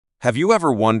Have you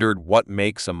ever wondered what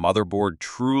makes a motherboard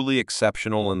truly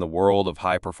exceptional in the world of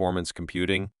high-performance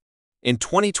computing? In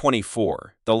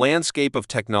 2024, the landscape of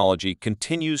technology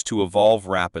continues to evolve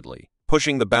rapidly,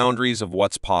 pushing the boundaries of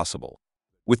what's possible.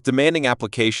 With demanding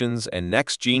applications and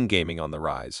next-gen gaming on the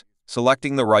rise,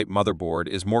 selecting the right motherboard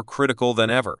is more critical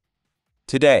than ever.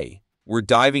 Today, we're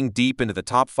diving deep into the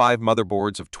top 5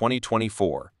 motherboards of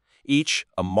 2024, each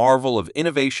a marvel of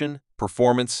innovation,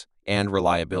 performance, and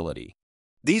reliability.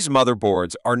 These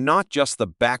motherboards are not just the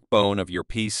backbone of your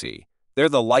PC, they're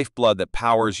the lifeblood that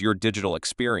powers your digital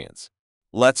experience.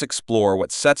 Let's explore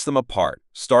what sets them apart,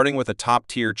 starting with a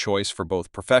top-tier choice for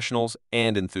both professionals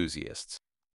and enthusiasts.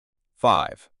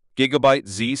 5. Gigabyte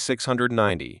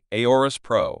Z690 Aorus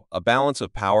Pro, a balance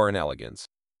of power and elegance.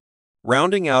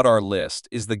 Rounding out our list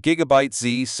is the Gigabyte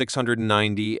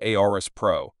Z690 Aorus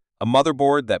Pro, a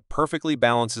motherboard that perfectly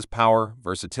balances power,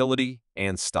 versatility,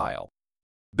 and style.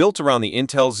 Built around the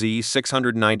Intel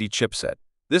Z690 chipset,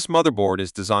 this motherboard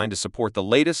is designed to support the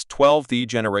latest 12th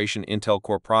generation Intel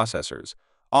Core processors,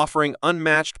 offering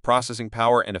unmatched processing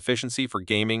power and efficiency for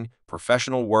gaming,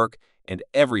 professional work, and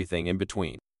everything in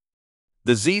between.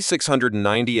 The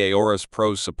Z690 Aorus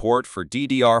Pro's support for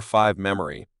DDR5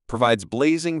 memory provides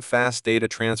blazing fast data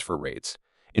transfer rates,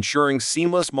 ensuring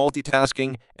seamless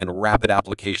multitasking and rapid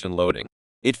application loading.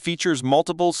 It features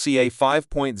multiple CA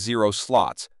 5.0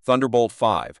 slots, Thunderbolt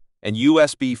 5, and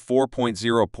USB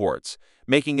 4.0 ports,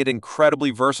 making it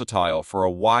incredibly versatile for a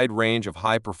wide range of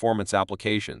high-performance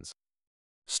applications.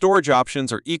 Storage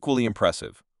options are equally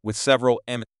impressive, with several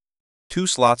M.2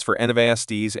 slots for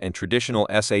NVSDs and traditional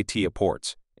SATA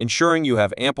ports, ensuring you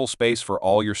have ample space for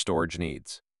all your storage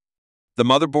needs. The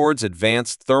motherboard's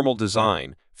advanced thermal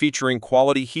design, featuring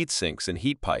quality heat sinks and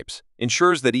heat pipes,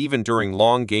 ensures that even during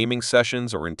long gaming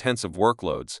sessions or intensive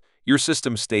workloads, your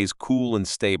system stays cool and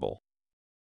stable.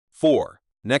 4.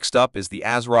 Next up is the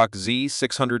ASRock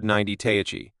Z690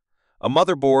 Taichi, a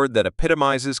motherboard that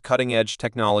epitomizes cutting-edge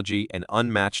technology and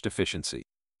unmatched efficiency.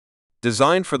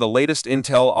 Designed for the latest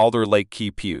Intel Alder Lake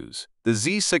QPUs, the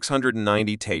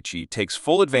Z690 Taichi takes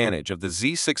full advantage of the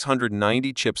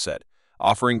Z690 chipset,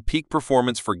 offering peak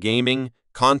performance for gaming,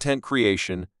 content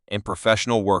creation, and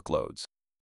professional workloads.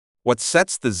 What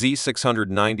sets the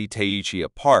Z690 Taichi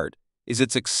apart is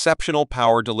its exceptional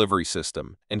power delivery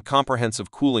system and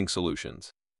comprehensive cooling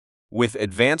solutions. With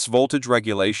advanced voltage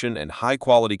regulation and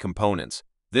high-quality components,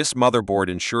 this motherboard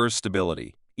ensures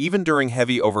stability, even during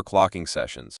heavy overclocking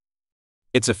sessions.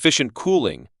 Its efficient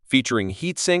cooling, featuring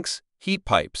heat sinks, heat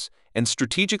pipes, and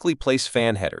strategically placed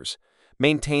fan headers,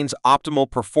 maintains optimal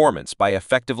performance by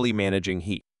effectively managing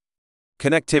heat.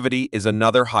 Connectivity is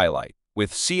another highlight,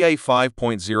 with CA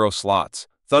 5.0 slots,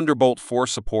 Thunderbolt 4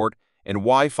 support, and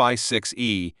Wi-Fi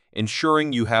 6E,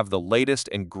 ensuring you have the latest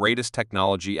and greatest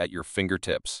technology at your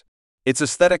fingertips. Its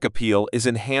aesthetic appeal is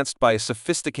enhanced by a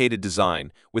sophisticated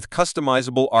design with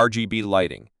customizable RGB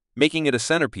lighting, making it a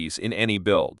centerpiece in any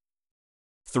build.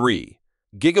 3.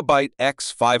 Gigabyte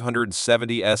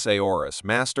X570S Aorus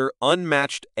Master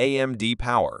Unmatched AMD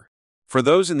Power. For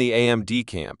those in the AMD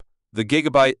camp, the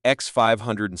Gigabyte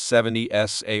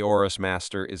X570S Aorus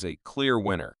Master is a clear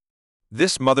winner.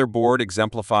 This motherboard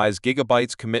exemplifies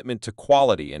Gigabyte's commitment to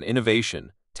quality and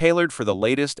innovation, tailored for the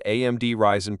latest AMD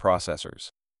Ryzen processors.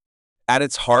 At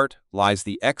its heart lies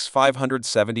the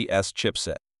X570S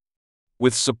chipset.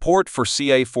 With support for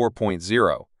CA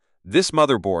 4.0, this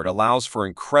motherboard allows for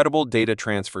incredible data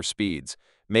transfer speeds,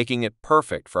 making it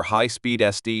perfect for high-speed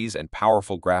SSDs and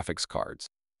powerful graphics cards.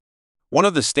 One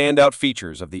of the standout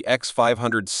features of the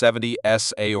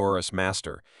X570S Aorus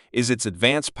Master is its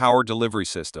advanced power delivery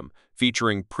system,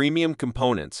 featuring premium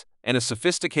components and a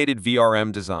sophisticated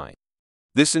VRM design.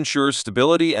 This ensures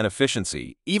stability and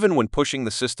efficiency even when pushing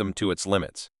the system to its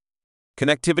limits.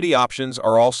 Connectivity options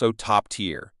are also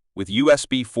top-tier, with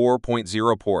USB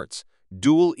 4.0 ports,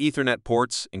 dual Ethernet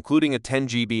ports including a 10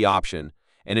 GB option,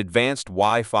 and advanced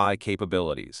Wi-Fi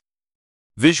capabilities.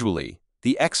 Visually,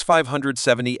 the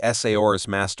X570S Aorus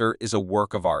Master is a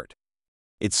work of art.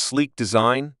 Its sleek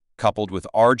design, coupled with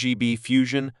RGB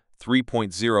Fusion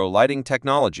 3.0 lighting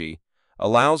technology,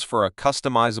 allows for a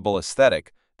customizable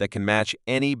aesthetic that can match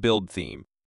any build theme.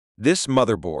 This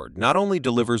motherboard not only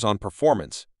delivers on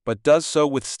performance, but does so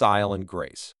with style and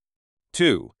grace.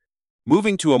 2.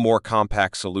 Moving to a more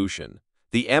compact solution,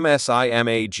 the MSI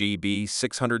MAGB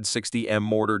 660M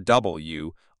Mortar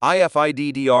W IFI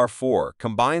DDR4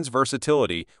 combines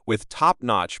versatility with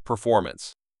top-notch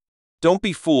performance. Don't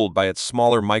be fooled by its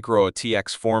smaller Micro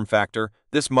ATX form factor,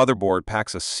 this motherboard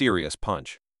packs a serious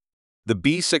punch. The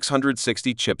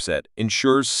B660 chipset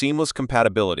ensures seamless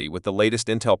compatibility with the latest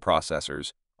Intel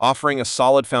processors, offering a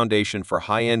solid foundation for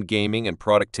high-end gaming and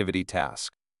productivity tasks.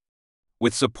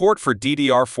 With support for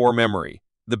DDR4 memory,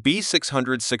 the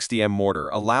B660M Mortar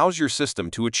allows your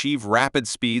system to achieve rapid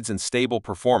speeds and stable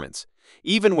performance,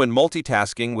 even when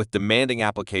multitasking with demanding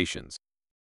applications.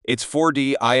 Its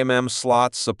 4D IMM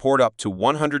slots support up to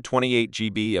 128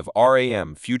 GB of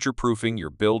RAM, future-proofing your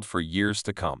build for years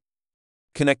to come.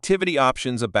 Connectivity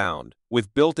options abound,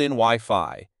 with built-in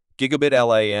Wi-Fi, Gigabit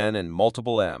LAN, and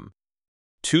multiple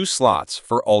M.2 slots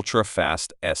for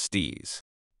ultra-fast SDs.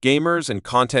 Gamers and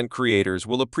content creators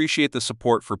will appreciate the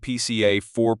support for PCIe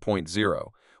 4.0,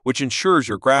 which ensures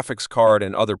your graphics card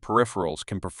and other peripherals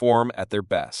can perform at their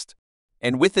best.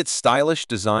 And with its stylish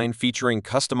design featuring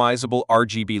customizable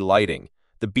RGB lighting,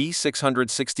 the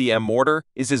B660M Mortar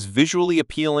is as visually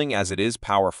appealing as it is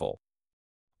powerful.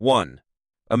 1.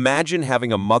 Imagine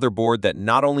having a motherboard that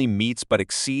not only meets but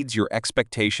exceeds your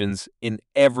expectations in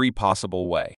every possible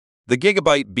way. The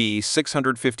Gigabyte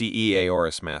B650E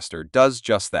Aorus Master does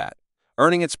just that,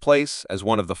 earning its place as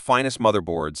one of the finest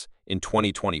motherboards in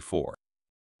 2024.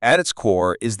 At its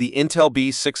core is the Intel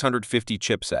B650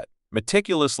 chipset,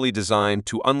 meticulously designed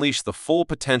to unleash the full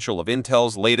potential of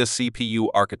Intel's latest CPU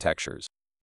architectures.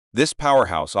 This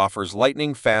powerhouse offers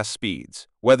lightning-fast speeds,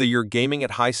 whether you're gaming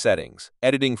at high settings,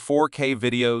 editing 4K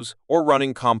videos, or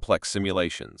running complex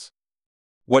simulations.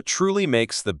 What truly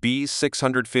makes the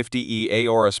B650E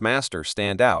Aorus Master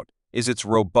stand out is its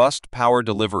robust power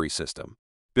delivery system.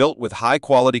 Built with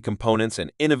high-quality components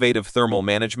and innovative thermal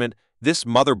management, this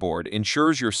motherboard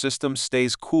ensures your system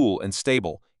stays cool and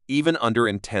stable, even under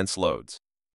intense loads.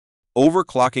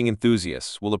 Overclocking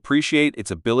enthusiasts will appreciate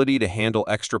its ability to handle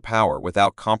extra power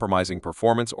without compromising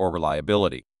performance or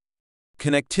reliability.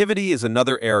 Connectivity is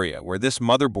another area where this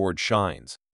motherboard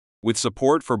shines. With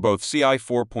support for both CI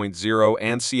 4.0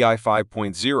 and CI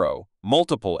 5.0,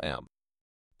 multiple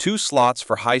M.2 slots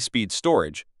for high-speed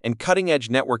storage, and cutting-edge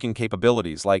networking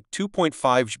capabilities like 2.5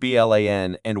 GB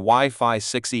LAN and Wi-Fi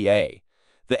 6EA,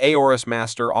 the Aorus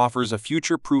Master offers a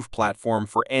future-proof platform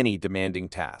for any demanding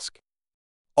task.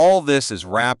 All this is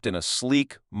wrapped in a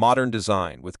sleek, modern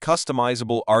design with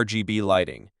customizable RGB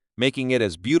lighting, making it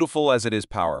as beautiful as it is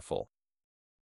powerful.